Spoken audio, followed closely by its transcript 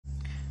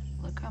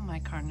Look how my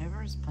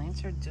carnivorous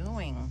plants are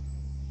doing.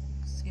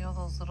 See all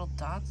those little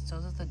dots?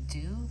 Those are the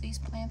dew these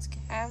plants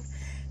have.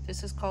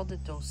 This is called the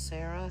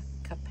Docera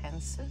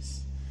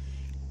capensis.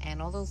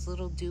 And all those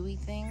little dewy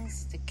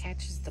things that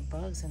catches the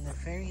bugs, and they're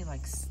very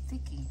like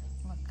sticky.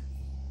 Look.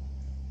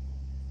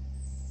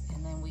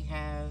 And then we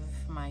have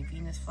my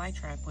Venus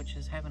flytrap, which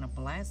is having a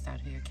blast out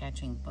here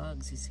catching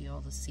bugs. You see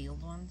all the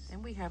sealed ones?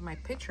 Then we have my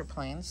pitcher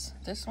plants.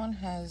 This one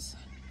has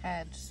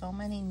had so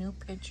many new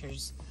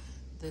pitchers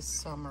this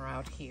summer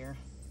out here.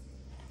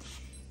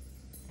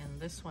 And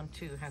this one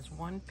too has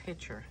one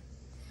pitcher.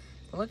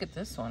 But look at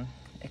this one.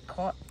 It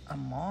caught a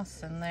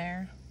moth in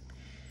there.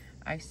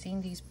 I've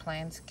seen these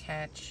plants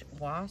catch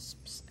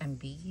wasps and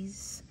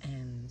bees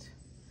and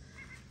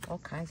all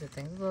kinds of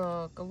things.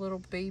 Look, a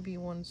little baby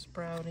one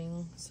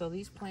sprouting. So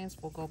these plants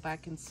will go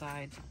back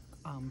inside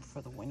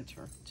for the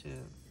winter to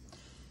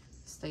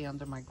stay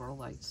under my grow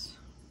lights.